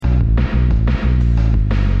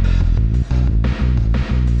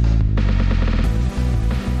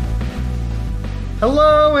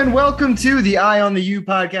Hello and welcome to the Eye on the U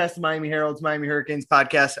podcast, the Miami Herald's Miami Hurricanes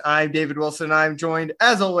podcast. I'm David Wilson. I'm joined,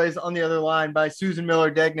 as always, on the other line by Susan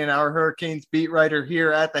Miller-Degnan, our Hurricanes beat writer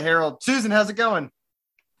here at the Herald. Susan, how's it going?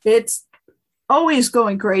 It's always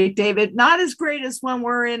going great, David. Not as great as when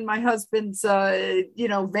we're in my husband's,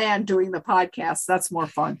 van doing the podcast. That's more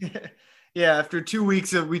fun. Yeah, after 2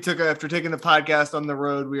 weeks after taking the podcast on the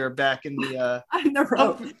road, we are back in the on the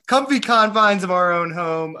road. Comfy confines of our own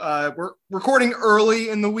home. We're recording early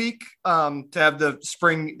in the week to have the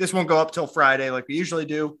spring. This won't go up till Friday like we usually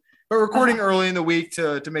do, but recording early in the week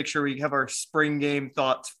to make sure we have our spring game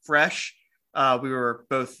thoughts fresh. We were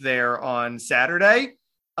both there on Saturday.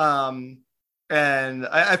 And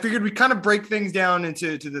I figured we'd kind of break things down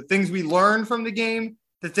into the things we learned from the game,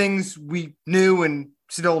 the things we knew and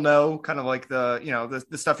still know, kind of like the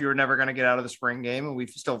stuff you were never going to get out of the spring game and we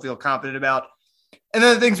still feel confident about. And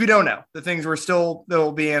then the things we don't know, the things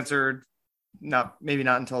that'll be answered, maybe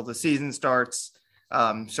not until the season starts.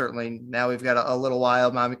 Certainly now we've got a little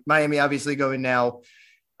while. Miami obviously going now,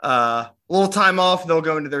 a little time off. They'll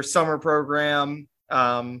go into their summer program.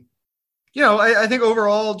 I think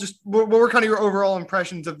overall, just what were kind of your overall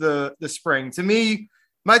impressions of the spring? To me,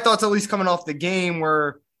 my thoughts, at least coming off the game,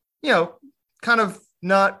 were, kind of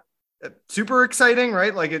not super exciting,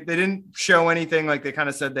 right? Like they didn't show anything like they kind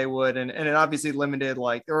of said they would. And it obviously limited,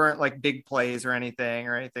 like there weren't like big plays or anything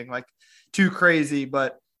like too crazy.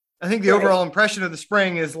 But I think the overall impression of the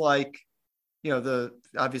spring is like,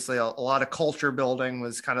 obviously a lot of culture building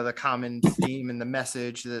was kind of the common theme and the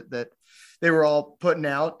message that they were all putting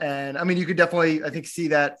out. And I mean, you could definitely, I think, see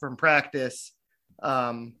that from practice.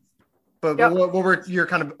 But what were your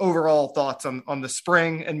kind of overall thoughts on the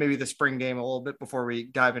spring and maybe the spring game a little bit before we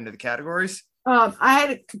dive into the categories? I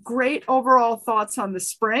had great overall thoughts on the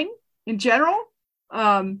spring in general.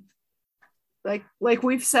 Like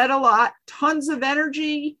we've said a lot, tons of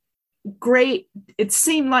energy, great. It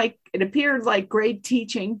appeared like great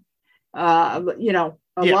teaching, lot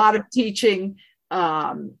of teaching,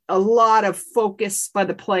 a lot of focus by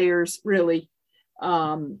the players, really.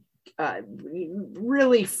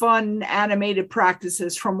 Really fun animated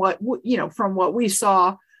practices from what we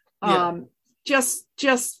saw. Just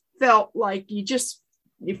felt like you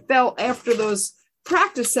felt after those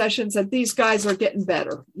practice sessions that these guys are getting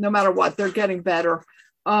better. No matter what, they're getting better.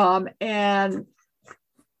 That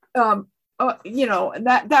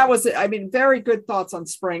was it. I mean, very good thoughts on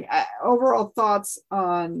spring. Overall thoughts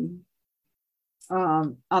on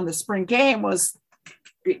the spring game was,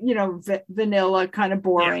 vanilla, kind of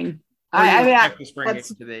boring. The spring game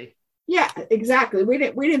to be. Yeah, exactly. We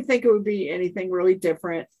didn't think it would be anything really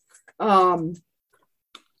different. They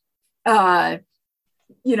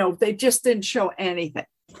just didn't show anything.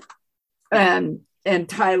 And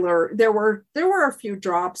Tyler, there were a few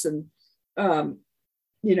drops, and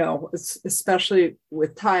especially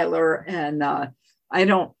with Tyler, and I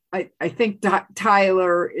think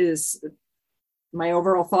Tyler is. My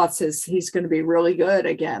overall thoughts is he's going to be really good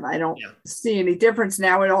again. I don't see any difference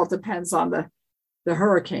now. It all depends on the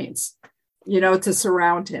Hurricanes, to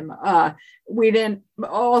surround him. A lot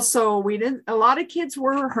of kids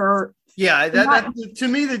were hurt. Yeah. That to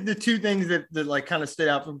me, the two things that like kind of stood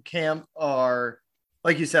out from camp are,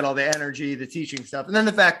 like you said, all the energy, the teaching stuff. And then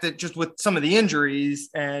the fact that just with some of the injuries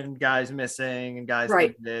and guys missing and guys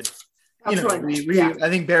limited, I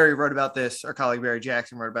think Barry wrote about this. Our colleague Barry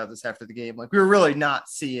Jackson wrote about this after the game. Like we were really not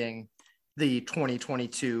seeing the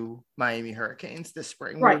 2022 Miami Hurricanes this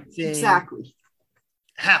spring. Right. Exactly.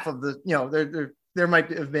 Half of the, there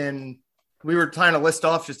might have been, we were trying to list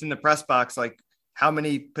off just in the press box, like how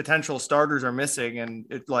many potential starters are missing. And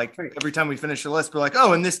it every time we finish the list, we're like,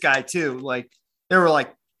 oh, and this guy too. Like there were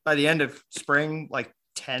like by the end of spring, like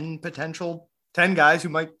 10 guys who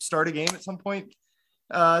might start a game at some point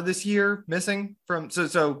this year missing from.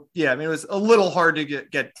 So yeah, I mean, it was a little hard to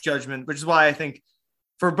get judgment, which is why I think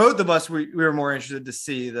for both of us, we were more interested to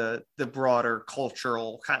see the broader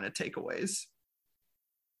cultural kind of takeaways.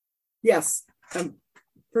 Yes,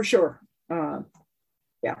 for sure. Yeah.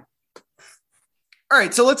 All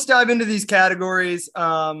right, so let's dive into these categories.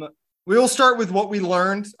 We will start with what we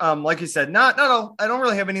learned. Like you said, not all. I don't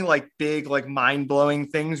really have any like big, like mind-blowing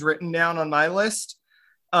things written down on my list.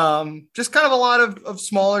 Just kind of a lot of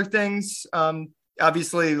smaller things.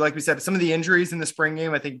 Obviously, like we said, some of the injuries in the spring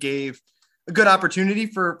game, I think gave a good opportunity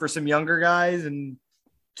for some younger guys and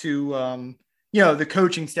to, the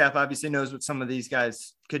coaching staff obviously knows what some of these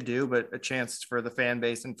guys could do, but a chance for the fan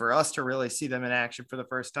base and for us to really see them in action for the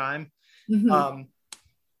first time. Mm-hmm.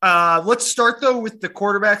 Let's start though with the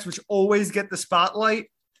quarterbacks, which always get the spotlight.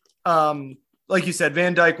 like you said,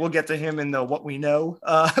 Van Dijk, we'll get to him in the what we know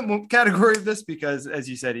category of this because, as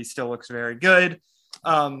you said, he still looks very good.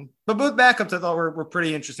 But both backups I thought were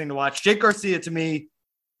pretty interesting to watch. Jake Garcia, to me,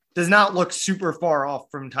 does not look super far off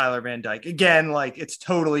from Tyler Van Dyke. Again, like it's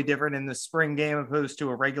totally different in the spring game opposed to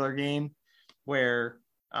a regular game where,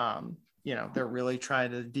 they're really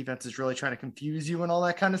the defense is really trying to confuse you and all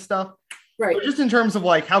that kind of stuff. Right. But just in terms of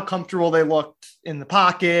like how comfortable they looked in the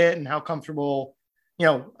pocket and how comfortable,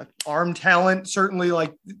 arm talent, certainly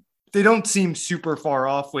like they don't seem super far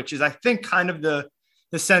off, which is, I think, kind of the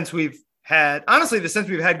sense we've had, honestly, the sense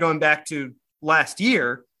we've had going back to last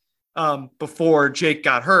year before Jake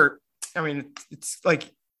got hurt. I mean, it's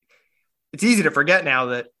easy to forget now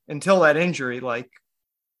that until that injury, like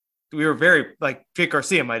we were very like Jake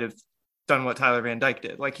Garcia might have done what Tyler Van Dyke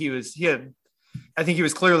did. Like I think he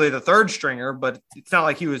was clearly the third stringer, but it's not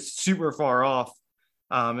like he was super far off.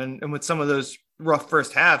 And with some of those rough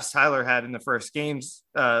first halves Tyler had in the first games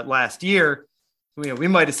last year, we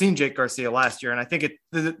might have seen Jake Garcia last year. And I think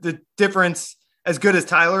the difference, as good as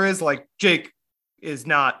Tyler is, like Jake is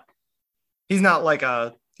not, he's not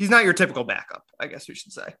your typical backup, I guess we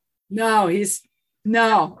should say. No,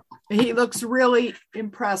 he looks really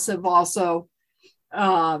impressive also.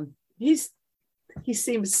 He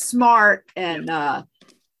seems smart and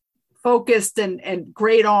focused and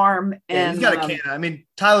great arm. And he's got a cannon. I mean,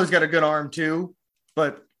 Tyler's got a good arm too,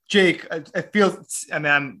 but Jake, I feel, I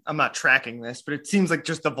mean, I'm not tracking this, but it seems like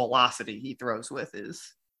just the velocity he throws with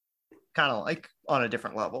is kind of like on a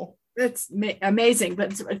different level. It's amazing.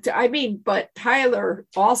 But Tyler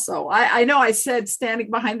also, I know I said standing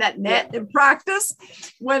behind that net in practice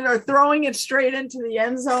when they're throwing it straight into the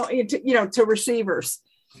end zone, to receivers.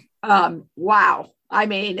 Wow. I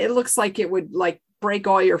mean, it looks like it would like break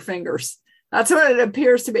all your fingers. That's what it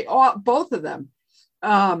appears to be. Both of them.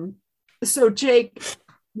 So Jake,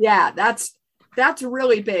 yeah, that's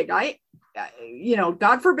really big.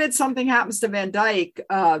 God forbid something happens to Van Dyke.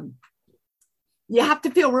 You have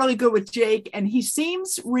to feel really good with Jake, and he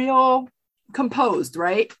seems real composed,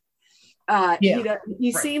 right?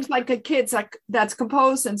 He seems like a kid that's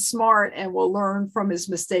composed and smart and will learn from his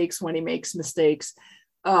mistakes when he makes mistakes.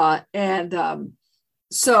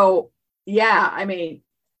 So yeah, I mean,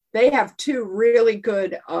 they have two really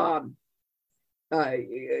good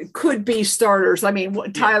could be starters. I mean,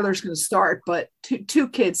 Tyler's going to start, but two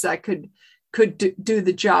kids that could do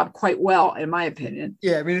the job quite well, in my opinion.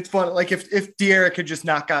 Yeah, I mean, it's fun. Like if De'Eric had just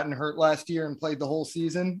not gotten hurt last year and played the whole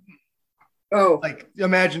season, like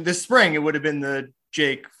imagine this spring it would have been the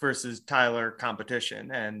Jake versus Tyler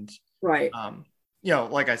competition. And right,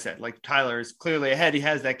 like I said, like Tyler is clearly ahead. He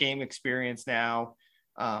has that game experience now.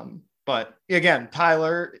 But again,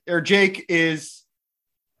 Jake is,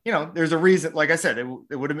 there's a reason. Like I said,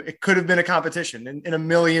 it could have been a competition in a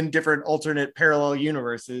million different alternate parallel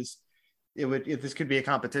universes. This could be a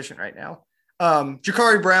competition right now.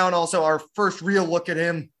 Ja'Carri Brown, also our first real look at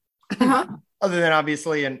him, other than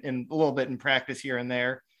obviously in a little bit in practice here and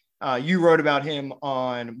there. You wrote about him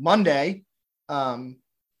on Monday. And,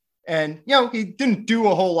 he didn't do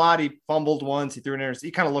a whole lot. He fumbled once. He threw an interception.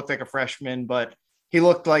 He kind of looked like a freshman, but he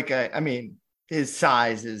looked like his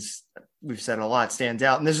size is, we've said a lot, stands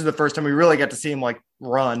out. And this is the first time we really got to see him like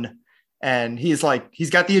run. And he's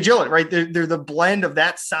got the agility, right? They're the blend of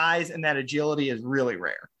that size and that agility is really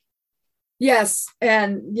rare. Yes.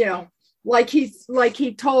 And, like he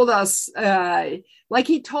told us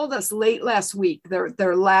late last week,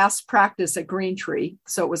 their last practice at Green Tree.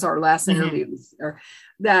 So it was our last interview,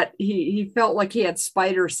 that he felt like he had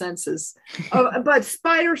spider senses. But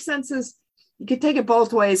spider senses, you could take it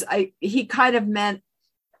both ways. He kind of meant,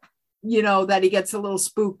 that he gets a little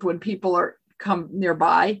spooked when people come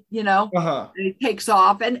nearby, and he takes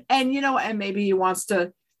off and maybe he wants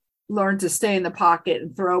to learn to stay in the pocket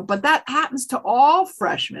and throw, but that happens to all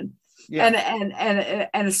freshmen. Yeah.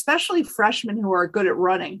 And especially freshmen who are good at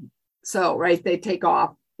running. So, right, they take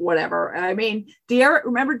off, whatever. I mean,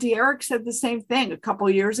 De'Eric said the same thing a couple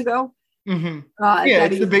of years ago. Mm-hmm.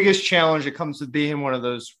 It's the biggest challenge that comes with being one of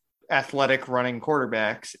those athletic running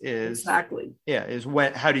quarterbacks is how do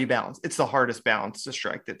you balance? It's the hardest balance to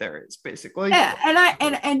strike that there is, basically. Yeah,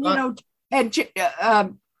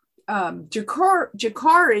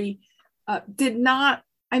 Ja'Carri did not.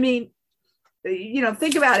 I mean,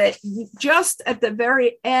 think about it. Just at the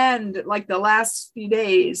very end, like the last few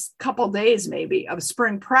days, couple days maybe of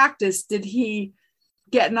spring practice, did he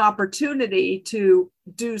get an opportunity to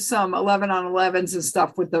do some 11-on-11s and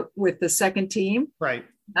stuff with the second team? Right.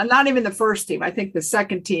 And not even the first team, I think the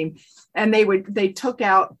second team. And they took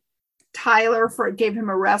out Tyler gave him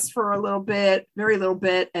a rest for very little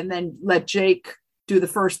bit, and then let Jake do the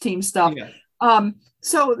first team stuff. Yeah.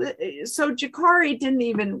 So Jakari didn't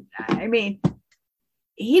even, I mean,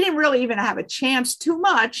 he didn't really even have a chance too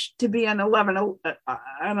much to be on 11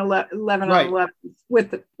 on 11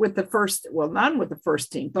 with the first, well, none with the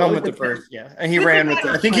first team, but with the first, yeah. And he ran with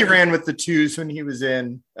I think he ran with the twos when he was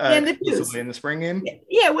in the spring game.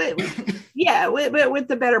 With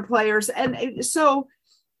the better players. And so,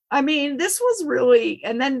 I mean, this was really,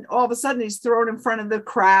 and then all of a sudden he's thrown in front of the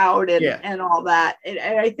crowd and all that. And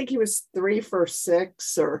I think he was 3 for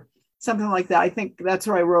 6 or something like that. I think that's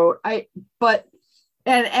what I wrote.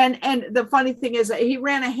 And the funny thing is that he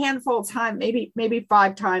ran a handful of time, maybe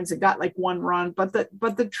 5 times and got like 1 run. But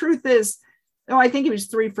the truth is, I think he was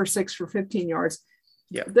 3 for 6 for 15 yards.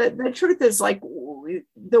 Yeah. The truth is, like,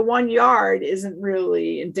 the 1 yard isn't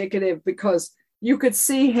really indicative because you could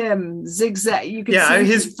see him zigzag. You could see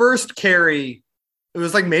his first carry, it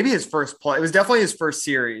was like maybe his first play. It was definitely his first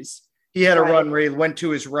series. He had a run where he went to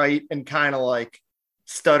his right and kind of like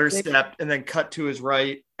stutter stepped and then cut to his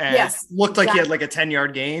right. And looked like he had like a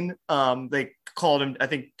 10-yard gain. They called him, I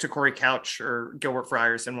think, Corey Couch or Gilbert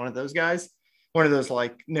Frierson, one of those guys, one of those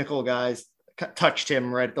like nickel guys, touched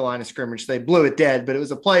him right at the line of scrimmage. They blew it dead, but it was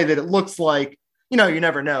a play that it looks like, you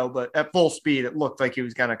never know, but at full speed, it looked like he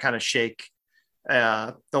was going to kind of shake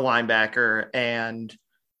the linebacker and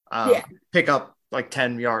pick up like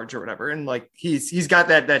 10 yards or whatever. And like, he's got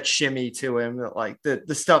that shimmy to him, that like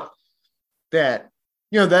the stuff that,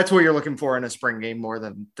 that's what you're looking for in a spring game more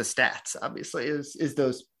than the stats, obviously, is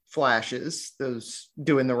those flashes, those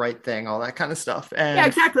doing the right thing, all that kind of stuff. And yeah,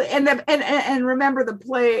 exactly. And remember the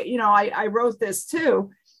play, I wrote this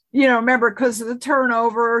too, remember, because of the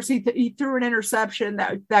turnovers, he threw an interception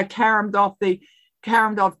that caromed off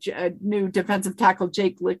new defensive tackle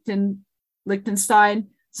Jake Lichtenstein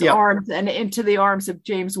arms and into the arms of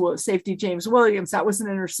safety James Williams. That was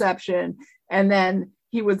an interception. And then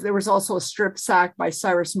there was also a strip sack by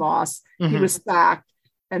Cyrus Moss. Mm-hmm. He was sacked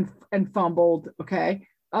and fumbled. Okay.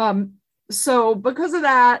 So because of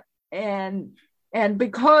that, and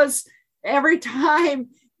because every time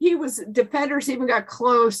defenders even got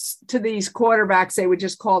close to these quarterbacks, they would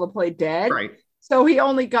just call the play dead. Right. So he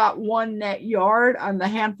only got 1 net yard on the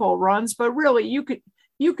handful of runs, but really you could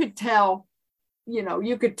tell he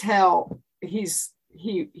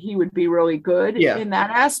would be really good in that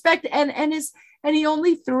aspect. And he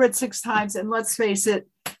only threw it 6 times. And let's face it,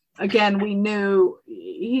 again, we knew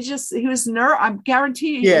he was nervous. I'm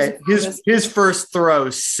guaranteed. Yeah, his first throw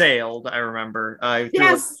sailed. I remember. I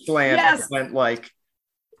threw a slant that went like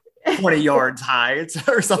 20 yards high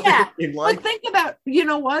or something. Yeah, but think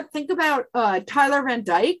about Tyler Van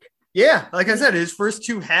Dyke. Yeah, like I said, his first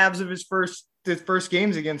 2 halves of his first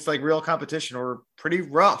games against like real competition were pretty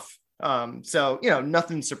rough. So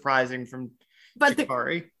nothing surprising from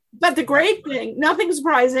Jakari. But the great thing, nothing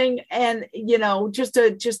surprising, and just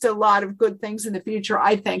a lot of good things in the future,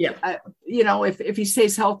 I think. If he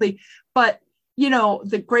stays healthy. But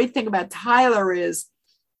the great thing about Tyler is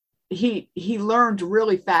he learned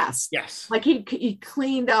really fast. Yes, like he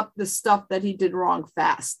cleaned up the stuff that he did wrong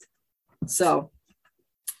fast. So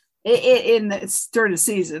during the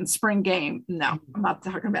season, spring game, no, I'm not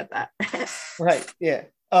talking about that. Right. Yeah.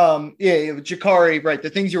 Jakari, right. The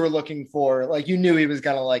things you were looking for, like you knew he was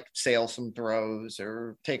going to like sail some throws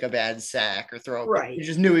or take a bad sack or throw. Right. You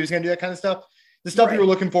just knew he was going to do that kind of stuff. The stuff you were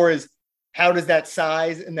looking for is how does that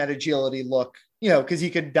size and that agility look, because he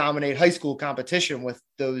could dominate high school competition with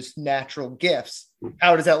those natural gifts.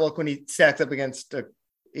 How does that look when he stacks up against a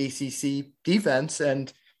ACC defense?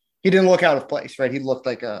 And he didn't look out of place, right? He looked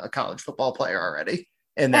like a college football player already.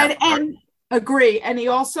 And agree. And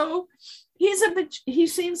he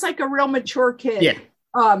seems like a real mature kid. Yeah.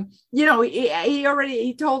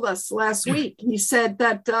 He told us last week, he said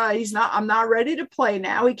that I'm not ready to play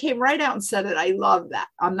now. He came right out and said it. I love that.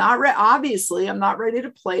 Obviously I'm not ready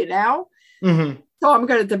to play now. Mm-hmm. So I'm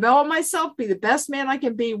going to develop myself, be the best man I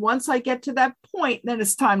can be. Once I get to that point, then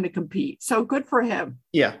it's time to compete. So good for him.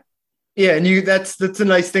 Yeah. Yeah, and that's a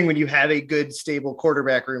nice thing when you have a good, stable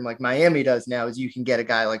quarterback room like Miami does now, is you can get a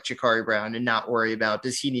guy like Jakari Brown and not worry about,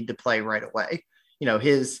 does he need to play right away? He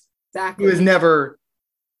was never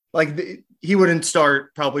like he wouldn't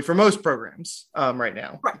start probably for most programs right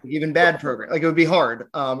now, right. Even bad program, like it would be hard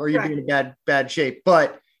or you'd be in bad shape.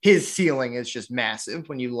 But his ceiling is just massive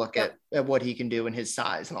when you look at what he can do and his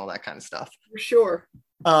size and all that kind of stuff. For sure.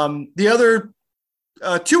 The other.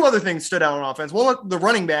 2 other things stood out on offense. One, the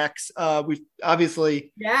running backs. We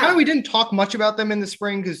obviously, we didn't talk much about them in the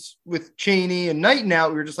spring because with Chaney and Knighton out,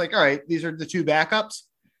 we were just like, all right, these are the 2 backups.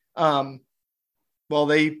 Well,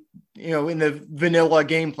 they, in the vanilla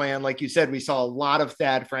game plan, like you said, we saw a lot of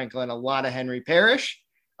Thad Franklin, a lot of Henry Parrish.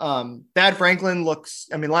 Thad Franklin looks,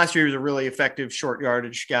 I mean, last year he was a really effective short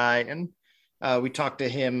yardage guy. And we talked to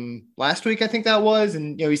him last week, I think that was.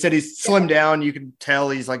 And, he said he's slimmed down. You can tell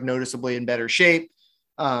he's like noticeably in better shape.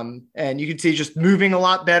 And you can see just moving a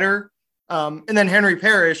lot better. And then Henry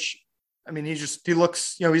Parrish, I mean, he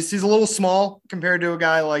looks, he's a little small compared to a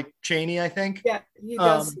guy like Chaney, I think. Yeah, he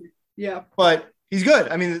does. Yeah. But he's good.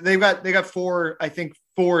 I mean, they got four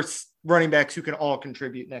running backs who can all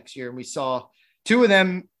contribute next year. And we saw two of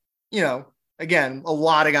them, again, a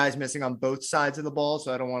lot of guys missing on both sides of the ball.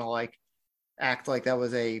 So I don't want to act like that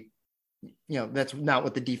was that's not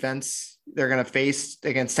what the defense they're going to face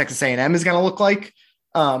against Texas A&M is going to look like.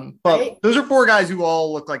 But those are four guys who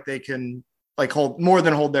all look like they can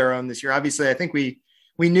hold their own this year. Obviously, I think we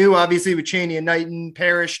knew obviously with Chaney and Knighton,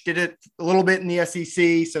 Parrish did it a little bit in the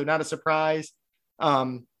SEC, so not a surprise.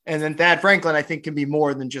 And then Thad Franklin, I think, can be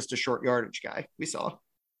more than just a short yardage guy we saw.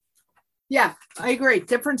 Yeah, I agree.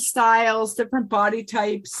 Different styles, different body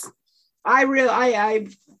types. I've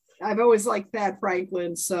always liked Thad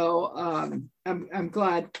Franklin, so I'm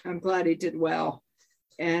glad he did well.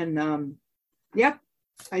 And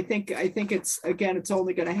I think it's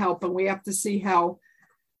only going to help, and we have to see how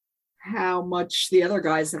much the other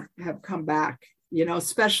guys have come back.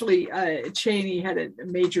 Especially Chaney had a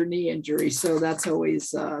major knee injury, so that's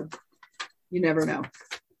always you never know.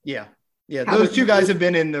 Yeah. Those two guys have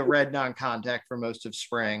been in the red non-contact for most of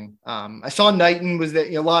spring. I saw Knighton was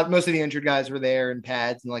that most of the injured guys were there in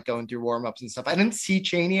pads and going through warm-ups and stuff. I didn't see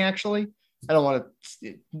Chaney actually. I don't want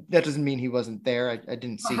to. That doesn't mean he wasn't there. I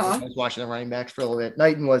didn't see him. I was watching the running backs for a little bit.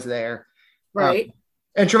 Knighton was there, right?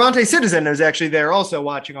 And Trevante Citizen was actually there, also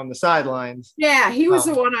watching on the sidelines. Yeah, he was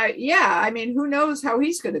the one. I mean, who knows how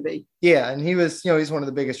he's going to be? Yeah, and he was. He's one of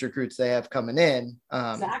the biggest recruits they have coming in.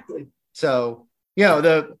 Exactly. So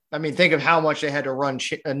think of how much they had to run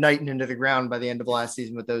Knighton into the ground by the end of last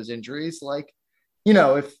season with those injuries.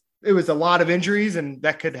 If it was a lot of injuries, and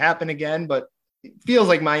that could happen again, but it feels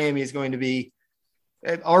like Miami is going to be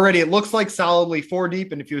already. It looks like solidly 4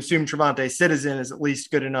 deep, and if you assume Trevante Citizen is at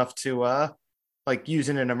least good enough to use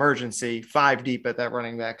in an emergency, 5 deep at that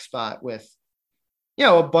running back spot with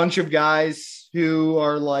a bunch of guys who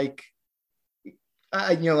are like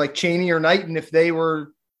Chaney or Knighton. If they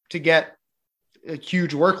were to get a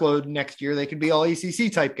huge workload next year, they could be all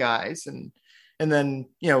ACC type guys, and then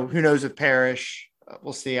who knows with Parrish.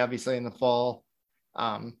 We'll see obviously in the fall.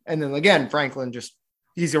 And then again, Franklin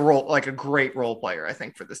he's a great role player, I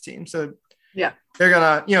think, for this team. So yeah, they're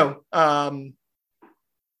gonna,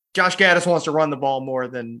 Josh Gaddis wants to run the ball more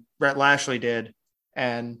than Brett Lashley did.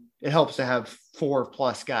 And it helps to have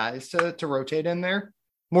 4+ guys to rotate in there,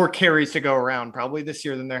 more carries to go around probably this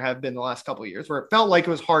year than there have been the last couple of years, where it felt like it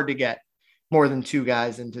was hard to get more than 2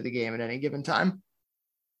 guys into the game at any given time.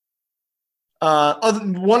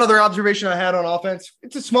 One other observation I had on offense,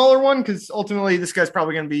 it's a smaller one because ultimately this guy's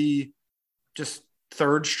probably going to be just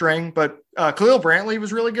 3rd string, but Khalil Brantley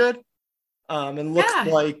was really good. And looks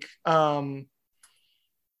like,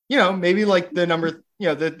 maybe like the number,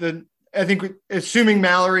 I think assuming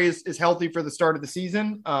Mallory is healthy for the start of the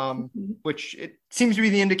season, which it seems to be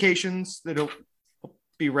the indications that he'll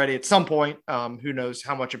be ready at some point. Who knows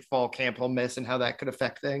how much of fall camp he'll miss and how that could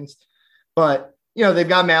affect things, but they've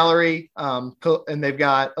got Mallory, and they've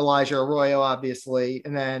got Elijah Arroyo, obviously.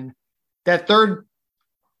 And then that third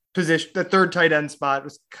position, the third tight end spot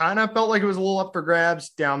was felt like it was a little up for grabs.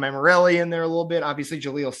 Down Mammarelli in there a little bit. Obviously,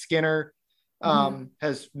 Jaleel Skinner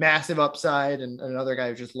has massive upside, and another guy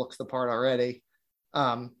who just looks the part already.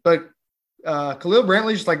 But Khalil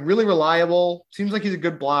Brantley just really reliable. Seems like he's a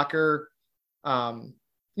good blocker.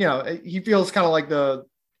 He feels kind of like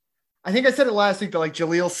I think I said it last week, but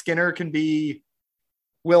Jaleel Skinner can be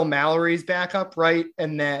Will Mallory's backup, right?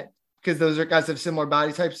 And that because those are guys have similar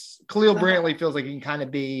body types. Khalil Brantley feels like he can kind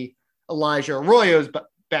of be Elijah Arroyo's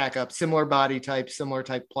backup, similar body type, similar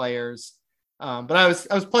type players. But I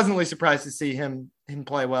was pleasantly surprised to see him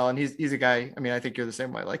play well, and he's a guy. I mean, I think you're the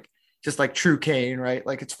same way. Just like true Kane, right?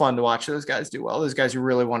 It's fun to watch those guys do well. Those guys who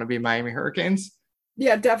really want to be Miami Hurricanes.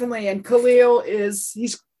 Yeah, definitely. And Khalil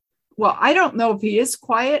I don't know if he is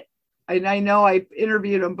quiet. And I know I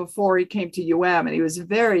interviewed him before he came to UM, and he was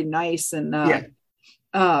very nice. And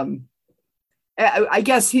I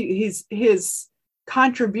guess his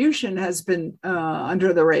contribution has been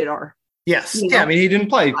under the radar. Yes. Yeah. I mean, he didn't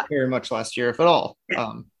play very much last year, if at all.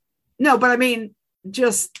 No, but I mean,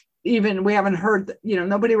 just even we haven't heard,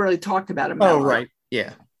 nobody really talked about him. Oh, right.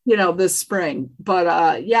 Yeah. This spring. But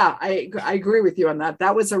I agree with you on that.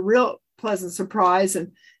 That was a real pleasant surprise.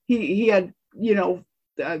 And he had,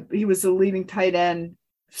 he was the leading tight end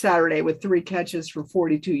Saturday with 3 catches for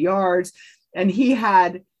 42 yards. And he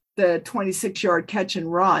had the 26-yard catch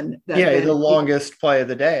and run. The longest play of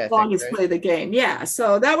the day. Play of the game. Yeah.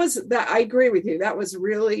 So that. I agree with you. That was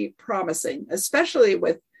really promising, especially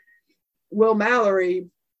with Will Mallory,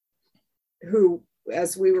 who,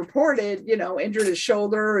 as we reported, injured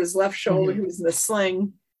his left shoulder. He was in the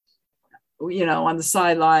sling, on the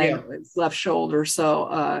sideline, his left shoulder.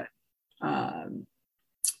 So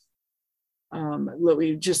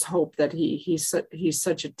we just hope that he's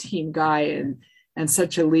such a team guy and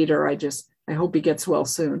such a leader. I hope he gets well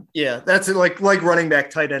soon. Yeah, that's like running back.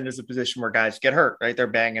 Tight end is a position where guys get hurt, right? They're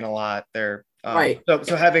banging a lot. They're right.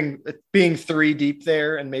 So being 3 deep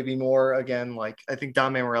there and maybe more again, like I think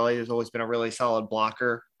Don Mamorelli has always been a really solid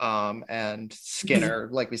blocker. And Skinner,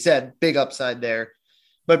 like we said, big upside there.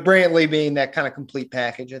 But Brantley being that kind of complete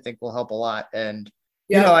package, I think will help a lot. And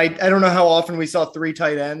I don't know how often we saw 3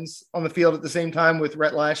 tight ends on the field at the same time with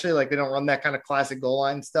Rhett Lashley. Like they don't run that kind of classic goal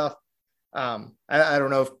line stuff. I don't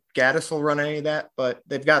know if Gaddis will run any of that, but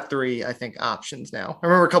they've got 3, I think, options now. I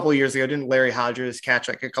remember a couple of years ago, didn't Larry Hodges catch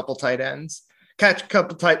like a couple tight ends, catch a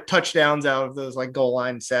couple touchdowns out of those like goal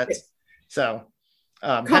line sets? So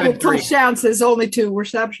couple touchdowns is only 2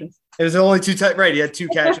 receptions. It was only 2 right. He had 2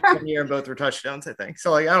 catches in the year and both were touchdowns, I think.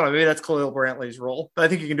 So like, I don't know, maybe that's Khalil Brantley's role, but I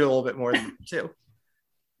think you can do a little bit more than that too.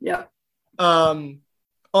 Yeah.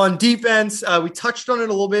 On defense, we touched on it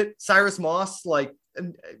a little bit. Cyrus Moss, like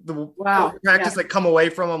the practice like come away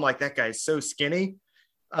from him, like that guy's so skinny.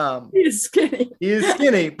 He is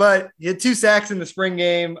skinny. But he had 2 sacks in the spring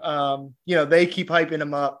game. They keep hyping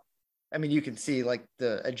him up. I mean, you can see like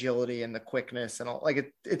the agility and the quickness and all.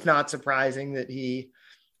 Like it's not surprising that he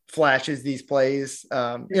flashes these plays.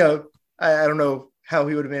 I don't know how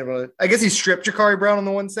he would have been able to. I guess he stripped Ja'Carri Brown on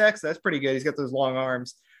the 1 sack, so that's pretty good. He's got those long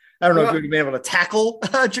arms. I don't know if he would have been able to tackle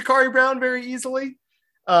Ja'Carri Brown very easily.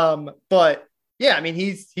 But yeah, I mean,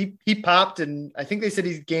 he popped, and I think they said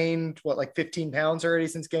he's gained 15 pounds already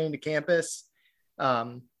since getting to campus.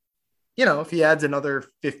 If he adds another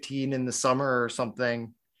 15 in the summer or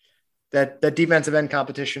something, that defensive end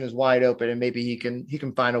competition is wide open, and maybe he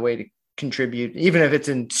can find a way to contribute, even if it's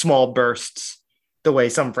in small bursts, the way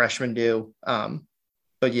some freshmen do.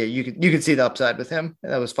 But yeah, you can see the upside with him.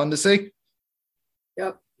 That was fun to see.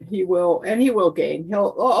 Yep, he will, and he will gain.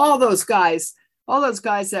 All those guys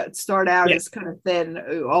that start out as kind of thin,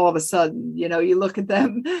 all of a sudden, you look at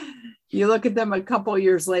them a couple of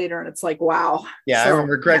years later, and it's like, wow. Yeah, I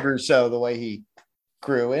remember Greg Rousseau, the way he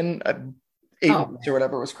grew in 8 months or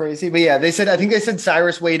whatever was crazy. But yeah, I think they said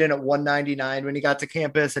Cyrus weighed in at 199 when he got to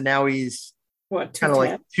campus, and now he's kind of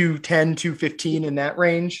like 210, 215 in that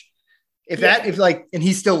range. And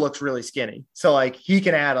he still looks really skinny. So like he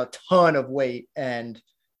can add a ton of weight, and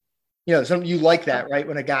you like that, right?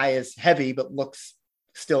 When a guy is heavy but looks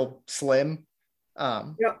still slim.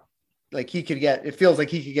 Like it feels like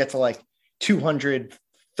he could get to like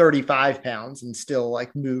 235 pounds and still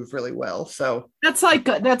like move really well. So that's like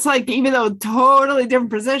even though totally different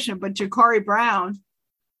position, but Ja'Carri Brown,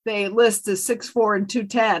 they list as 6'4" and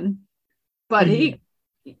 210, but he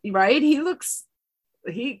looks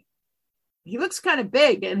kind of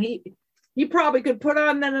big, and he probably could put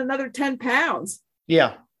on then another 10 pounds.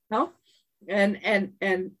 Yeah. No?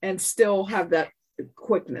 And still have that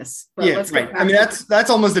quickness. But right. I mean, that's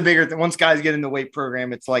almost the bigger thing. Once guys get in the weight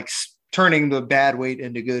program, it's like turning the bad weight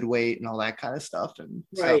into good weight and all that kind of stuff. And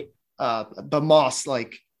right. But Moss,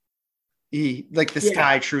 like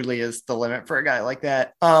sky truly is the limit for a guy like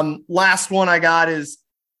that. Last one I got is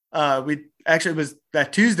it was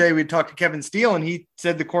that Tuesday we talked to Kevin Steele, and he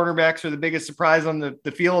said the cornerbacks are the biggest surprise on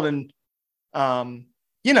the field. And,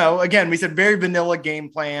 again, we said very vanilla game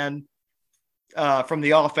plan from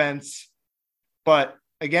the offense. But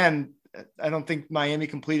again, I don't think Miami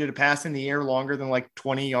completed a pass in the air longer than like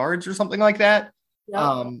 20 yards or something like that.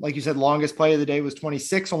 Yep. Like you said, longest play of the day was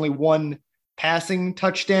 26, only 1 passing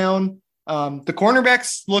touchdown. The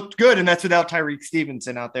cornerbacks looked good, and that's without Tyreek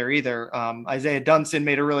Stevenson out there either. Isaiah Dunson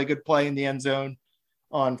made a really good play in the end zone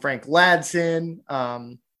on Frank Ladson.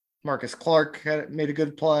 Marcus Clark made a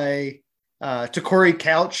good play. Corey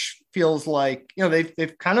Couch feels like,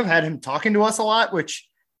 they've kind of had him talking to us a lot, which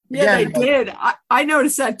they did. I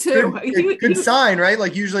noticed that too. Good sign, right?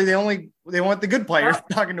 Like usually they want the good players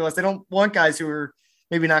talking to us. They don't want guys who are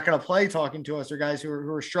maybe not going to play talking to us, or guys who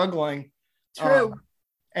are struggling. True.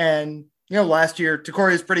 And last year,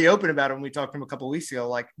 Corey is pretty open about it when we talked to him a couple of weeks ago.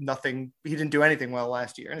 Like he didn't do anything well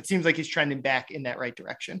last year. And it seems like he's trending back in that right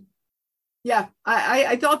direction. Yeah.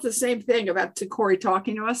 I thought the same thing about Corey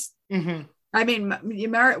talking to us. Mm-hmm. I mean,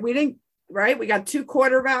 we didn't, right? We got 2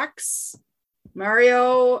 quarterbacks,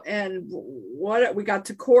 Mario and we got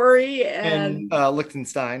Corey and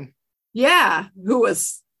Lichtenstein. Yeah. Who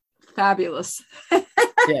was fabulous.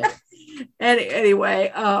 Yeah.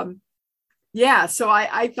 Anyway, so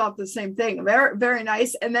I thought the same thing. Very, very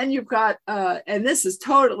nice. And then you've got, and this is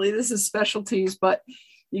specialties, but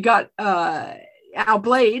you got Al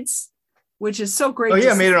Blades, which is so great. Oh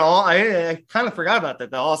yeah, made it all. I kind of forgot about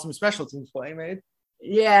that. The awesome special teams play he made.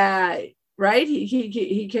 Yeah, right.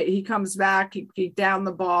 He comes back. He down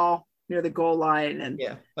the ball near the goal line and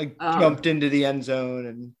jumped into the end zone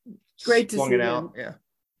and great to see it him. out.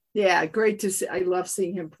 Yeah, great to see. I love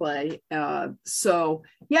seeing him play. So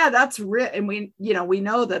yeah, that's and we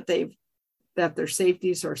know that their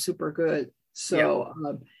safeties are super good.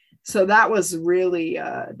 So so that was really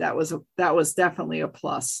that was definitely a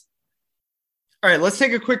plus. All right, let's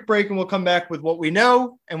take a quick break and we'll come back with what we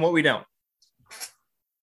know and what we don't.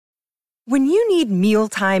 When you need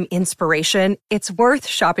mealtime inspiration, it's worth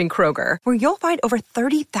shopping Kroger, where you'll find over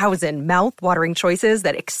 30,000 mouth-watering choices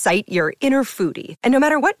that excite your inner foodie. And no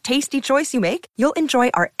matter what tasty choice you make, you'll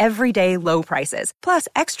enjoy our everyday low prices, plus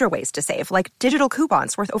extra ways to save, like digital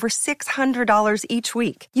coupons worth over $600 each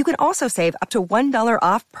week. You can also save up to $1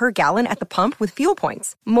 off per gallon at the pump with fuel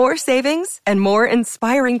points. More savings and more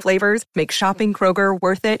inspiring flavors make shopping Kroger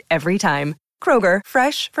worth it every time. Kroger,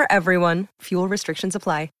 fresh for everyone. Fuel restrictions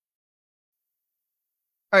apply.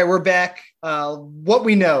 All right, we're back. What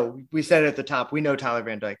we know, we said it at the top, we know Tyler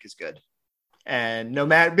Van Dyke is good. And no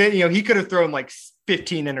matter, he could have thrown like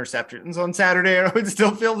 15 interceptions on Saturday and I would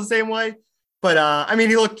still feel the same way. But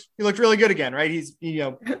he looked really good again, right? He's,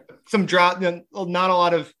 some drop, not a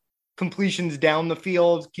lot of completions down the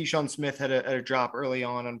field. Keyshawn Smith had a drop early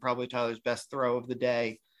on probably Tyler's best throw of the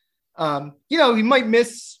day. He might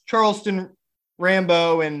miss Charleston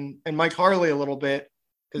Rambo and Mike Harley a little bit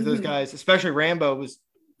because those guys, especially Rambo, was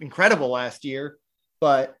incredible last year,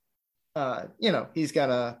 but he's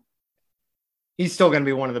still going to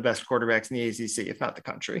be one of the best quarterbacks in the ACC, if not the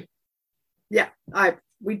country. Yeah,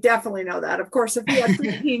 we definitely know that. Of course, if he had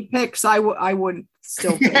 15 picks, I wouldn't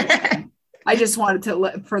still pick him. I just wanted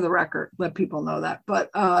to for the record, let people know that. But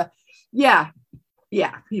we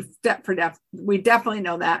definitely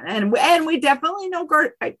know that, and we definitely know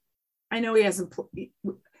Gart. I know he hasn't.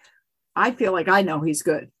 I feel like I know he's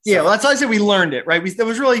good. So. Yeah, well, that's why I said we learned it, right? We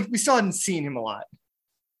still hadn't seen him a lot.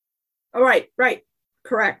 All right,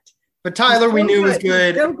 correct. But Tyler, we knew was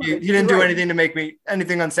good. He didn't do anything to make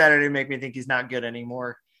anything on Saturday to make me think he's not good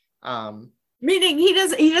anymore. Meaning he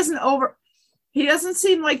doesn't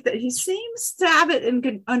seem like that. He seems to have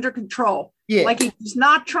it under control. Yeah, like he's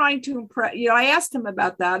not trying to impress. I asked him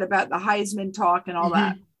about that, about the Heisman talk and all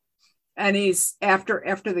that, and he's after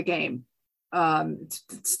the game.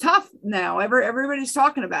 It's tough now. Everybody's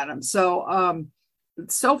talking about him. So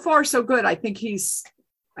so far so good. I think he's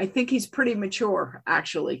pretty mature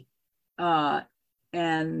actually. And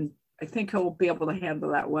I think he'll be able to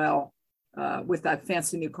handle that well with that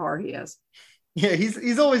fancy new car he has. Yeah,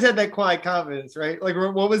 he's always had that quiet confidence, right? Like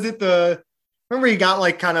what was it? Remember he got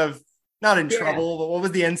like kind of not in trouble, but what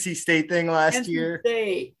was the NC State thing last year?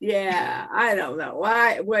 State. Yeah, I don't know.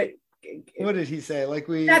 Why what did he say? Like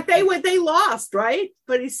they lost, right?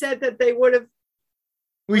 But he said that they would have.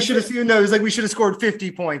 We should have seen. No, it was like we should have scored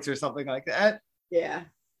 50 points or something like that. Yeah.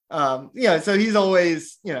 So he's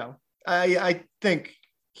always, I think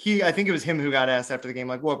it was him who got asked after the game,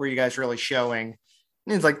 like, what were you guys really showing?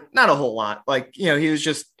 And he's like, not a whole lot. Like, he was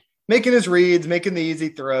just making his reads, making the easy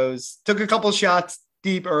throws, took a couple shots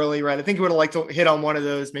deep early, right? I think he would have liked to hit on one of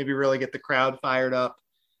those, maybe really get the crowd fired up.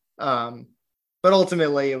 But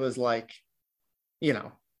ultimately it was like,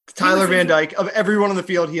 Tyler Van Dyke, of everyone on the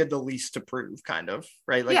field, he had the least to prove, kind of,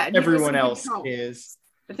 right? Like everyone else is.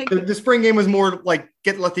 I think the spring game was more like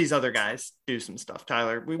let these other guys do some stuff.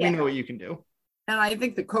 Tyler, we know what you can do. And I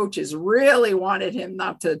think the coaches really wanted him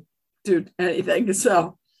not to do anything.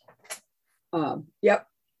 So, yep.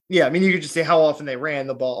 Yeah, you could just see how often they ran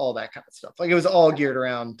the ball, all that kind of stuff. Like it was all geared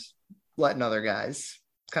around letting other guys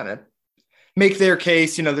kind of make their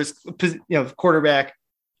case. There's quarterback.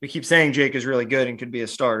 We keep saying Jake is really good and could be a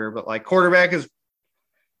starter, but like quarterback is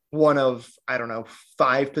one of, I don't know,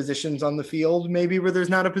 5 positions on the field, maybe where there's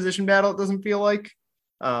not a position battle. It doesn't feel like.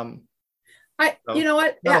 You know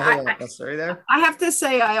what? Not a whole lot necessary there. I have to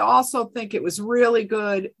say, I also think it was really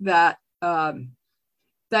good that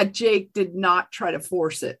that Jake did not try to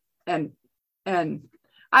force it, and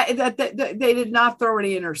that they did not throw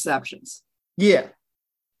any interceptions. Yeah.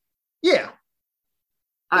 He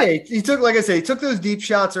took, like I said, he took those deep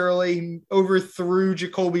shots early. He overthrew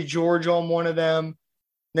Jacoby George on one of them.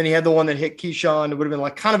 Then he had the one that hit Keyshawn. It would have been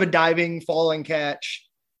like kind of a diving, falling catch.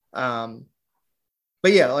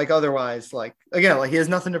 But yeah, like otherwise, like again, like he has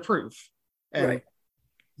nothing to prove. And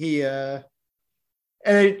he,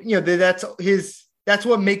 that's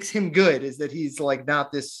what makes him good, is that he's like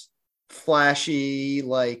not this flashy,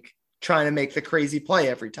 like trying to make the crazy play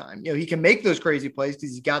every time. He can make those crazy plays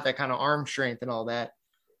because he's got that kind of arm strength and all that,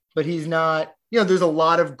 but he's not, there's a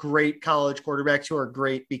lot of great college quarterbacks who are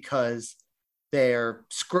great because they're,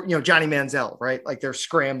 Johnny Manziel, right? Like they're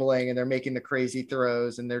scrambling and they're making the crazy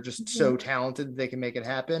throws and they're just so talented that they can make it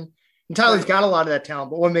happen. And Tyler's got a lot of that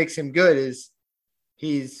talent, but what makes him good is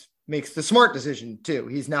he's makes the smart decision too.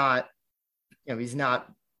 He's not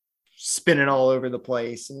spinning all over the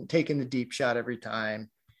place and taking the deep shot every time.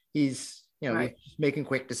 He's he's making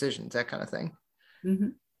quick decisions, that kind of thing.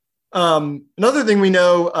 Another thing we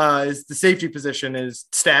know is the safety position is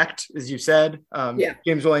stacked, as you said.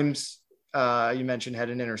 James Williams, you mentioned, had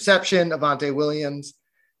an interception. Avante Williams,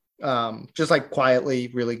 just like quietly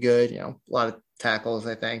really good. A lot of tackles,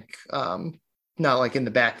 I think. Not like in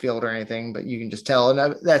the backfield or anything, but you can just tell.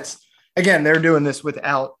 And that's, again, they're doing this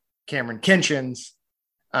without Cameron Kinchens.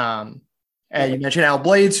 And you mentioned Al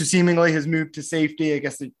Blades, who seemingly has moved to safety. I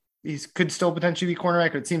guess he could still potentially be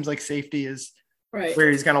cornerback, but it seems like safety is where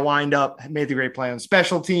he's going to wind up. Made the great play on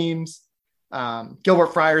special teams.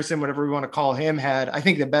 Gilbert Frierson, whatever we want to call him, had, I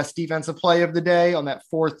think, the best defensive play of the day on that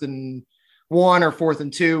 4th and 1 or 4th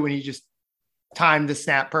and 2 when he just timed the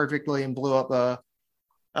snap perfectly and blew up a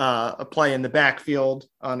play in the backfield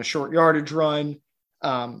on a short yardage run.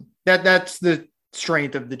 That's the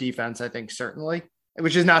strength of the defense, I think, certainly,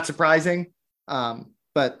 which is not surprising.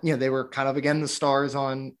 But they were kind of, again, the stars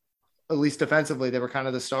on, at least defensively, they were kind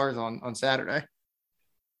of the stars on Saturday.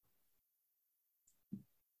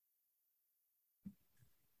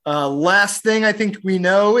 Last thing I think we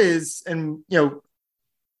know is,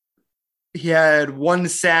 he had 1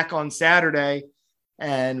 sack on Saturday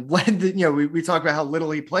and led we talked about how little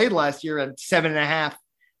he played last year, and 7.5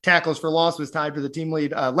 tackles for loss was tied for the team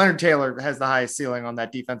lead. Leonard Taylor has the highest ceiling on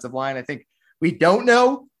that defensive line. I think we don't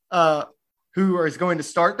know who is going to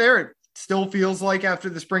start there. It still feels like after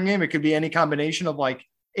the spring game, it could be any combination of like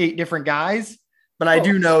 8 different guys, but I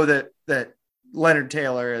do know that Leonard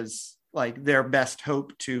Taylor is like their best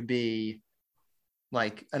hope to be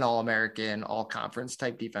like an All-American, all-conference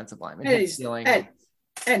type defensive lineman. And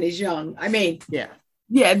he's young. I mean,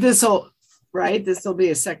 this will be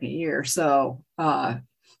his second year. So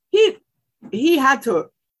he had to.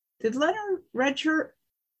 Did Leonard redshirt?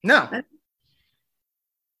 No.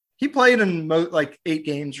 He played in like 8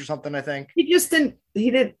 games or something, I think. He just didn't.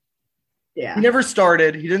 He didn't. Yeah. He never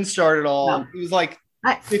started. He didn't start at all. No. He was like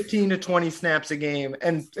 15 to 20 snaps a game.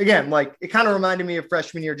 And again, like it kind of reminded me of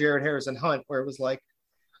freshman year Jared Harrison Hunt, where it was like,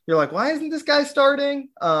 you're like, why isn't this guy starting?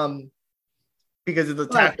 Because of the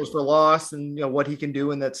tackles for loss and what he can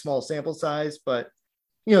do in that small sample size, but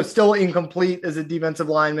still incomplete as a defensive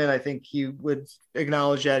lineman. I think he would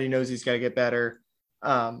acknowledge that. He knows he's got to get better.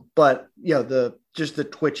 But the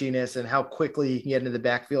twitchiness and how quickly he can get into the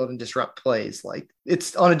backfield and disrupt plays, like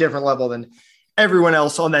it's on a different level than everyone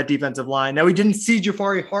else on that defensive line. Now, we didn't see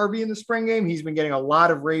Jafari Harvey in the spring game. He's been getting a lot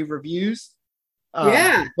of rave reviews.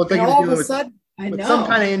 Looked like he was dealing with some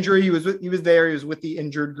kind of injury. He was there. He was with the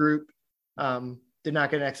injured group. Did not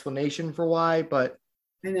get an explanation for why, but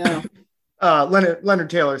I know Leonard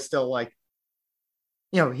Taylor is still like,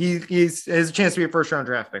 he has a chance to be a first round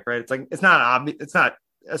draft pick, right? It's like, it's not obvious. It's not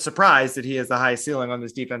a surprise that he has the highest ceiling on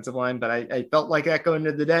this defensive line, but I felt like that going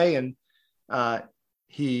into the day, and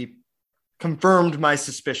he confirmed my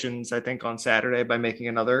suspicions, I think, on Saturday by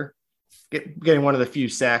making getting one of the few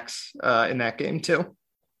sacks in that game too.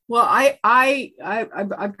 Well, I've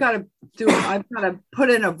got to put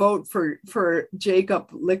in a vote for Jacob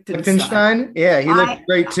Lichtenstein. Yeah, he looked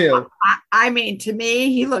great too. I mean, to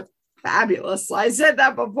me, he looked fabulous. I said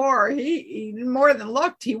that before. He more than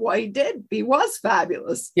looked. He did. He was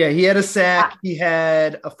fabulous. Yeah, he had a sack. He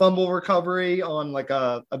had a fumble recovery on like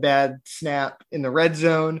a bad snap in the red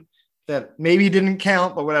zone that maybe didn't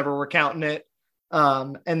count, but whatever, we're counting it.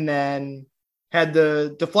 And then had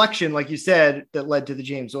the deflection, like you said, that led to the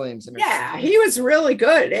James Williams interception. Yeah, he was really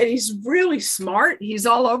good, and he's really smart. He's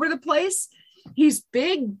all over the place. He's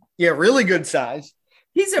big. Yeah, really good size.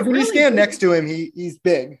 When you stand next to him, he's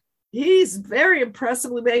big. He's very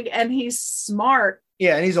impressively big, and he's smart.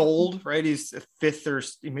 Yeah, and he's old, right? He's a 5th or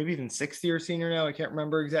maybe even 6th year senior now. I can't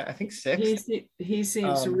remember exactly. I think 6th. He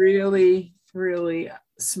seems really, really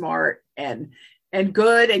smart and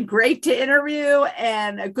good and great to interview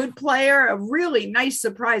and a good player. A really nice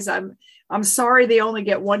surprise. I'm sorry they only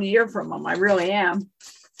get 1 year from him. I really am.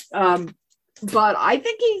 But I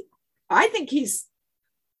think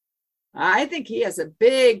he has a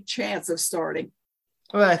big chance of starting.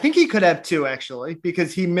 Well, I think he could have 2 actually,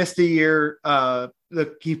 because he missed a year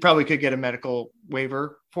he probably could get a medical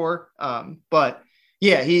waiver for. But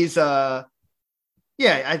yeah, he's I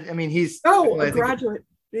mean, he's a graduate.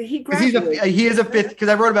 He graduated. He is a fifth, because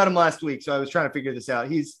I wrote about him last week, so I was trying to figure this out.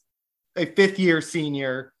 He's a fifth-year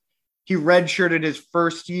senior. He redshirted his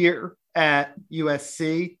first year at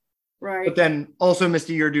USC, right? But then also missed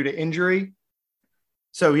a year due to injury.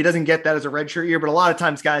 So he doesn't get that as a redshirt year, but a lot of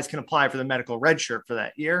times guys can apply for the medical redshirt for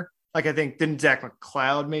that year. Like I think, didn't Zach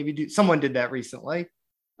McCloud maybe someone did that recently,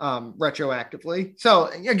 retroactively. So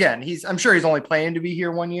again, I'm sure he's only planning to be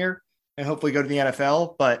here 1 year and hopefully go to the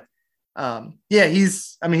NFL. But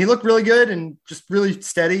he looked really good and just really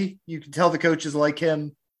steady. You can tell the coaches like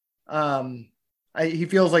him. He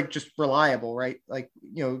feels like just reliable, right? Like,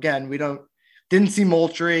 again, didn't see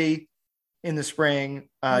Moultrie in the spring.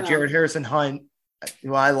 No. Jared Harrison-Hunt,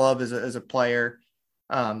 who I love as a player,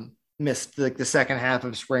 missed the second half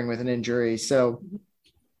of spring with an injury. So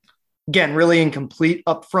again, really incomplete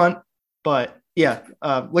up front, but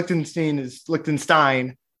Lichtenstein.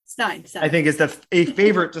 I think is a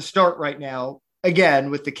favorite to start right now.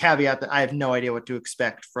 Again, with the caveat that I have no idea what to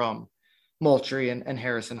expect from Moultrie and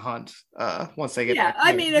Harrison-Hunt once they get back.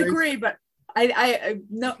 I mean, agree, but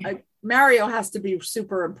Mario has to be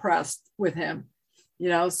super impressed with him,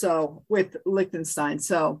 so with Lichtenstein.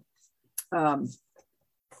 So,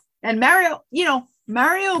 and Mario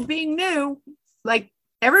being new, like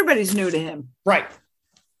everybody's new to him. Right.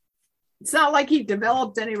 It's not like he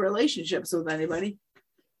developed any relationships with anybody.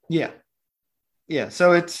 Yeah. Yeah.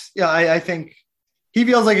 So I think he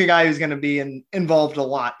feels like a guy who's going to be involved a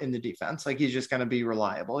lot in the defense. Like he's just going to be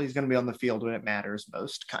reliable. He's going to be on the field when it matters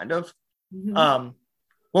most, kind of. Mm-hmm.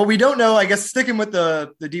 What we don't know, I guess, sticking with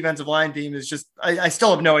the defensive line theme is just, I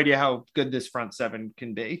still have no idea how good this front seven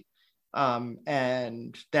can be.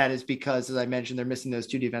 And that is because, as I mentioned, they're missing those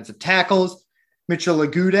two defensive tackles. Mitchell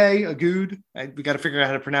Agude, we got to figure out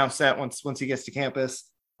how to pronounce that once he gets to campus,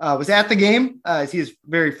 was at the game, as he has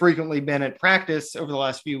very frequently been at practice over the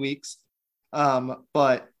last few weeks,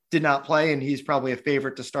 but did not play. And he's probably a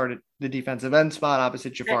favorite to start at the defensive end spot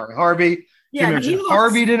opposite Jafari Harvey. Yeah,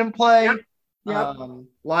 Harvey didn't play. Yep. Yep.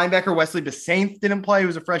 Linebacker Wesley Besainth didn't play. He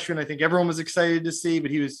was a freshman. I think everyone was excited to see,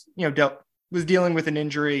 but he was, was dealing with an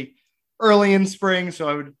injury early in spring. So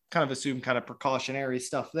I would kind of assume kind of precautionary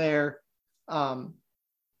stuff there. We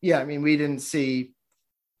didn't see,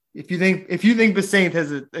 if you think Besainth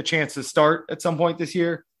has a chance to start at some point this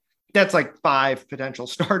year, that's like 5 potential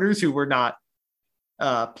starters who were not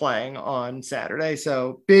playing on Saturday.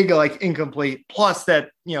 So big, like incomplete, plus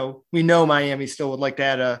that, we know Miami still would like to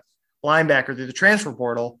add a linebacker through the transfer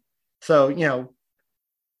portal. So,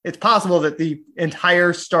 it's possible that the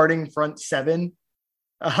entire starting front 7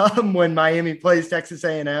 when Miami plays Texas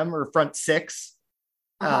A&M, or front 6,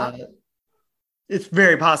 it's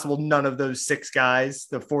very possible none of those 6 guys,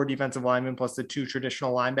 the 4 defensive linemen plus the 2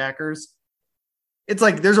 traditional linebackers, it's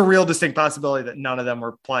like there's a real distinct possibility that none of them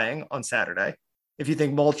were playing on Saturday. If you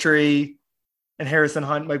think Moultrie and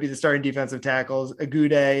Harrison-Hunt might be the starting defensive tackles,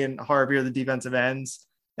 Agude and Harvey are the defensive ends,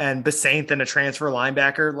 and Besainth and a transfer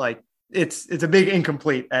linebacker, like it's a big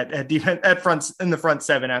incomplete at defense at fronts in the front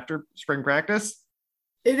 7 after spring practice.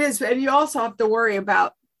 It is, and you also have to worry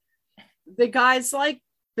about the guys like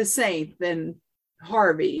Besainth and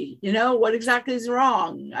Harvey. What exactly is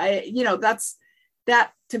wrong?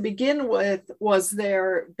 That to begin with was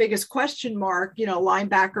their biggest question mark.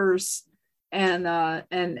 Linebackers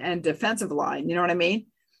and defensive line. You know what I mean?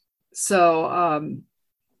 So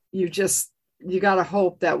you got to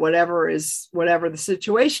hope that whatever the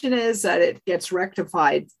situation is, that it gets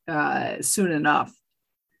rectified soon enough.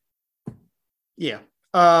 Yeah.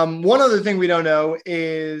 One other thing we don't know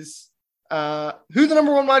is who the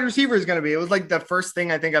number 1 wide receiver is going to be. It was like the first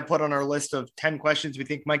thing I think I put on our list of 10 questions we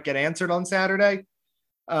think might get answered on Saturday.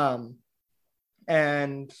 And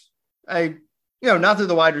I, not that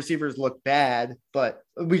the wide receivers look bad, but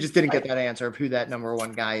we just didn't get that answer of who that number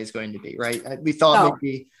 1 guy is going to be. Right. We thought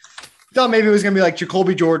maybe it was going to be like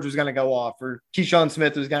Jacoby George was going to go off, or Keyshawn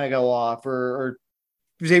Smith was going to go off, or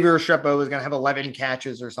Xavier Restrepo was going to have 11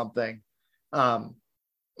 catches or something. It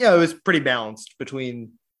was pretty balanced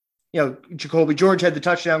between, Jacoby George had the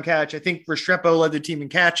touchdown catch. I think Restrepo led the team in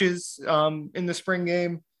catches in the spring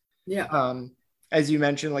game. Yeah. As you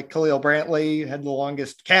mentioned, like Khalil Brantley had the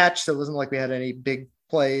longest catch, so it wasn't like we had any big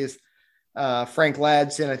plays. Frank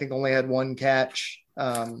Ladson, I think, only had 1 catch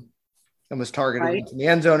and was targeted in the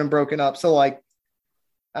end zone and broken up. So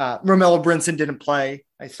Romello Brinson didn't play.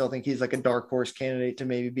 I still think he's like a dark horse candidate to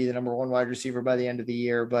maybe be the number 1 wide receiver by the end of the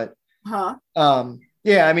year. But Tyler,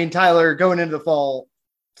 going into the fall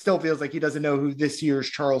still feels like he doesn't know who this year's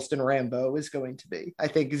Charleston Rambo is going to be. I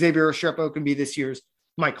think Xavier Restrepo can be this year's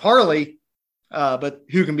Mike Harley, but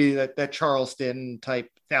who can be that Charleston type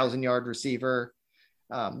 1,000-yard receiver?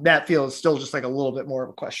 That feels still just like a little bit more of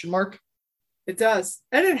a question mark. It does.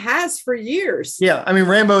 And it has for years. Yeah. I mean,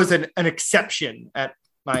 Rambo is an exception at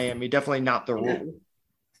Miami, definitely not the rule.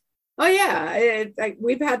 Oh, yeah.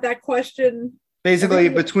 We've had that question. Basically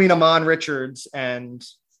between Amon Richards and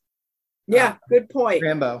good point.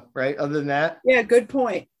 Rambo, right? Other than that. Yeah, good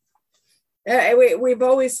point. We've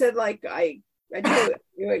always said, like,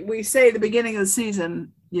 we say at the beginning of the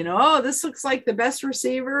season, this looks like the best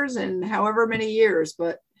receivers in however many years,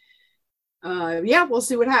 but we'll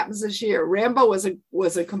see what happens this year. Rambo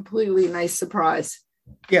was a completely nice surprise.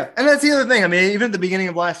 Yeah, and that's the other thing. I mean, even at the beginning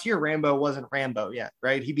of last year, Rambo wasn't Rambo yet,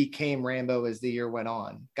 right? He became Rambo as the year went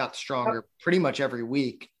on, got stronger pretty much every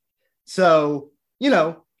week. So,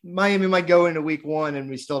 Miami might go into week one and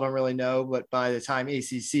we still don't really know, but by the time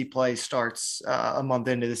ACC play starts a month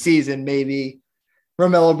into the season, maybe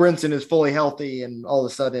Romello Brinson is fully healthy and all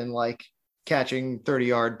of a sudden like catching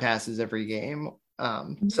 30-yard passes every game.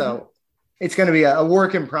 So it's going to be a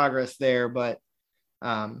work in progress there. But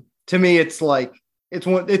to me, it's like,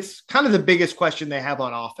 it's kind of the biggest question they have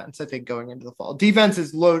on offense, I think, going into the fall. Defense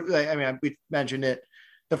is low. I mean, we mentioned it.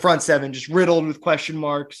 The front seven just riddled with question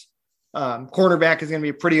marks. Quarterback is going to be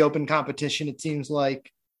a pretty open competition, it seems like.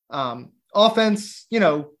 Offense, we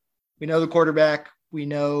know the quarterback. We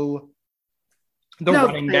know the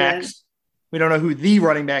running backs. We don't know who the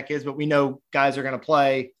running back is, but we know guys are going to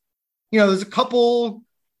play. There's a couple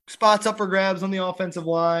spots up for grabs on the offensive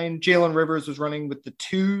line. Jalen Rivers was running with the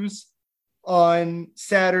twos on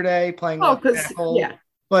Saturday, playing left tackle. Yeah.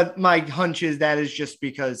 But my hunch is that is just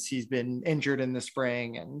because he's been injured in the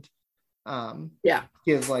spring and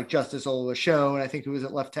give like Justice Oluwaseun, I think who was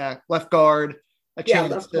at left guard, a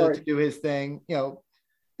chance to do his thing.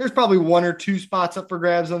 There's probably one or two spots up for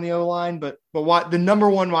grabs on the O-line, but the number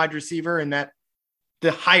one wide receiver and that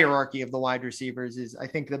the hierarchy of the wide receivers is, I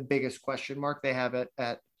think, the biggest question mark they have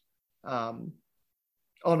at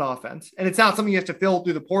on offense. And it's not something you have to fill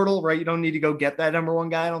through the portal, right? You don't need to go get that number one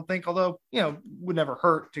guy, I don't think, although, would never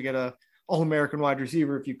hurt to get a All-American wide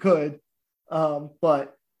receiver if you could.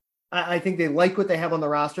 But I think they like what they have on the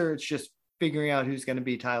roster. It's just figuring out who's going to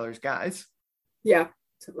be Tyler's guys. Yeah,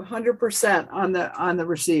 100% on the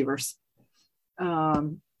receivers.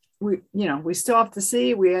 We still have to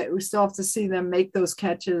see. We still have to see them make those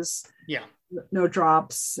catches. Yeah, no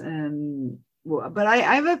drops, but I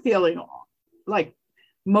have a feeling like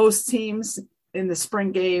most teams in the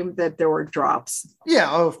spring game that there were drops. Yeah,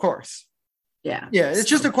 of course. Yeah. It's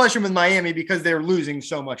just a question with Miami because they're losing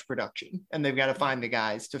so much production and they've got to find the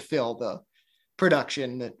guys to fill the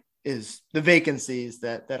production that is the vacancies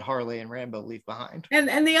that Harley and Rambo leave behind.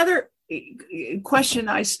 And the other question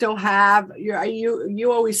I still have,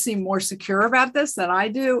 you always seem more secure about this than I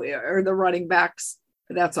do, or the running backs.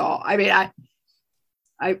 That's all. I mean,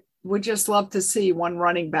 I would just love to see one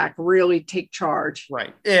running back really take charge.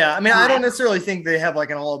 Right. Yeah. I mean, I don't necessarily think they have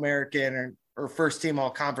like an All-American or first team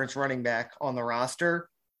all-conference running back on the roster.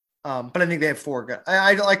 But I think they have four good.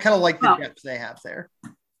 I kind of like the depth they have there.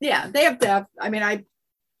 Yeah, they have depth. I mean,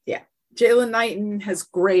 Jalen Knighton has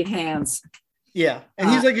great hands. Yeah.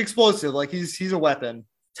 And he's like explosive. Like he's a weapon.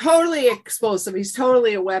 Totally explosive. He's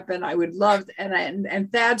totally a weapon. I would love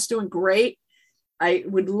and Thad's doing great. I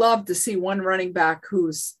would love to see one running back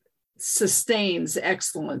who sustains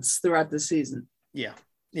excellence throughout the season. Yeah.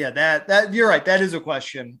 Yeah, that you're right. That is a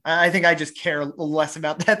question. I think I just care less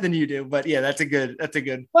about that than you do. But yeah, that's a good.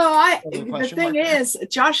 Well, the thing is,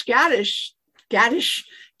 Josh Gaddis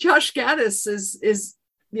is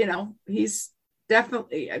he's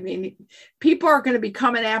definitely. I mean, people are going to be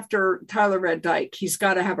coming after Tyler Red Dyke. He's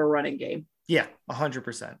got to have a running game. Yeah,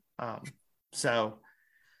 100%. So.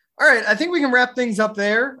 All right, I think we can wrap things up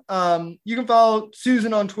there. You can follow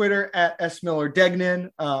Susan on Twitter at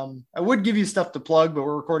 @smillerdegnan. I would give you stuff to plug, but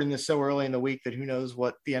we're recording this so early in the week that who knows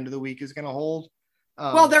what the end of the week is going to hold.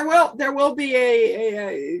 Well, there will be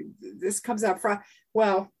a this comes out Friday.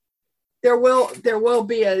 Well, there will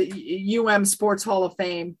be a Sports Hall of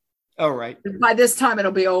Fame. Oh, right. By this time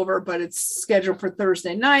it'll be over, but it's scheduled for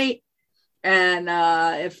Thursday night. And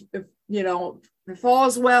if all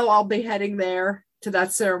is well, I'll be heading there to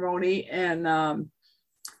that ceremony, and and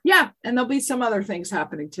there'll be some other things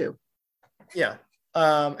happening too. Yeah.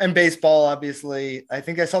 And baseball, obviously, I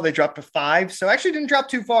think I saw they dropped to 5, so actually didn't drop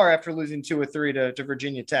too far after losing 2 or 3 to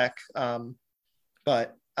Virginia Tech.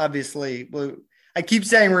 But obviously, I keep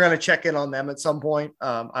saying we're going to check in on them at some point.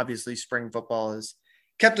 Obviously, spring football has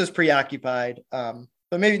kept us preoccupied.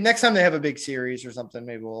 But maybe next time they have a big series or something,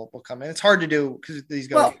 maybe we'll come in. It's hard to do because these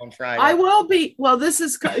go on Friday. I will be. Well, this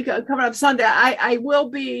is coming up Sunday. I will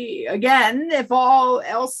be again if all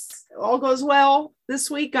goes well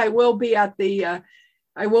this week. I will be at the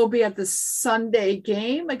Sunday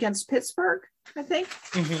game against Pittsburgh, I think.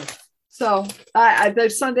 Mm-hmm. So the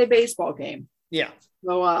Sunday baseball game. Yeah.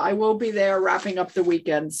 So I will be there wrapping up the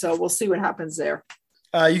weekend. So we'll see what happens there.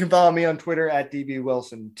 You can follow me on Twitter at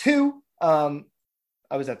DBWilson2.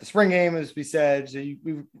 I was at the spring game, as we said. So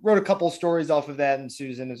we wrote a couple of stories off of that. And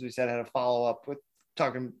Susan, as we said, had a follow-up with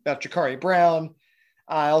talking about Jakari Brown.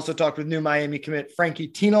 I also talked with new Miami commit Frankie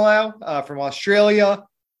Tinalau from Australia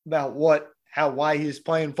about why he's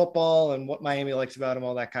playing football and what Miami likes about him,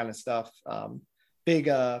 all that kind of stuff. Big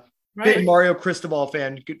Mario Cristobal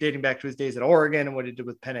fan dating back to his days at Oregon and what he did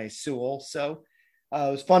with Penei Sewell. So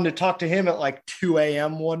it was fun to talk to him at like 2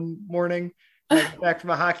 a.m. one morning. Back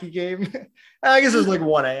from a hockey game. I guess it was like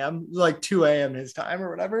 1 a.m. It was like 2 a.m. his time or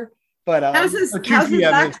whatever. But how's 2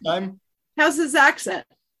 p.m. his time. How's his accent?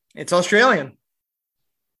 It's Australian.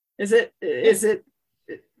 Is it?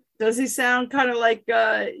 Does he sound kind of like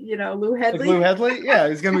Lou Hedley? Like Lou Hedley? Yeah,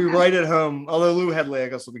 he's gonna be right at home. Although Lou Hedley, I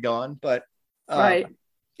guess, will be gone. But right.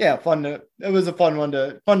 Yeah, it was a fun one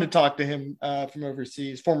to talk to him from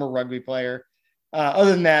overseas, former rugby player.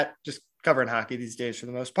 Other than that, just covering hockey these days for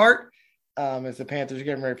the most part. As the Panthers are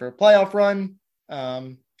getting ready for a playoff run.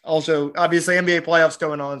 Also, obviously, NBA playoffs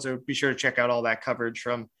going on, so be sure to check out all that coverage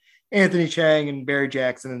from Anthony Chang and Barry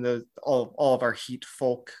Jackson and all of our Heat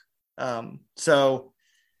folk. I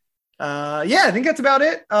think that's about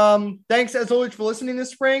it. Thanks, as always, for listening this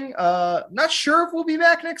spring. Not sure if we'll be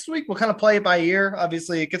back next week. We'll kind of play it by ear.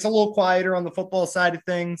 Obviously, it gets a little quieter on the football side of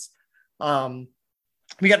things.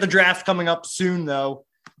 We got the draft coming up soon, though.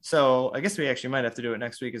 So I guess we actually might have to do it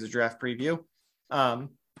next week as a draft preview.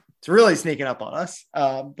 It's really sneaking up on us.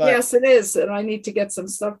 But yes, it is. And I need to get some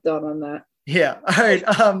stuff done on that. Yeah. All right.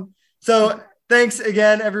 So thanks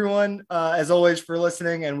again, everyone, as always, for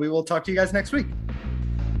listening. And we will talk to you guys next week.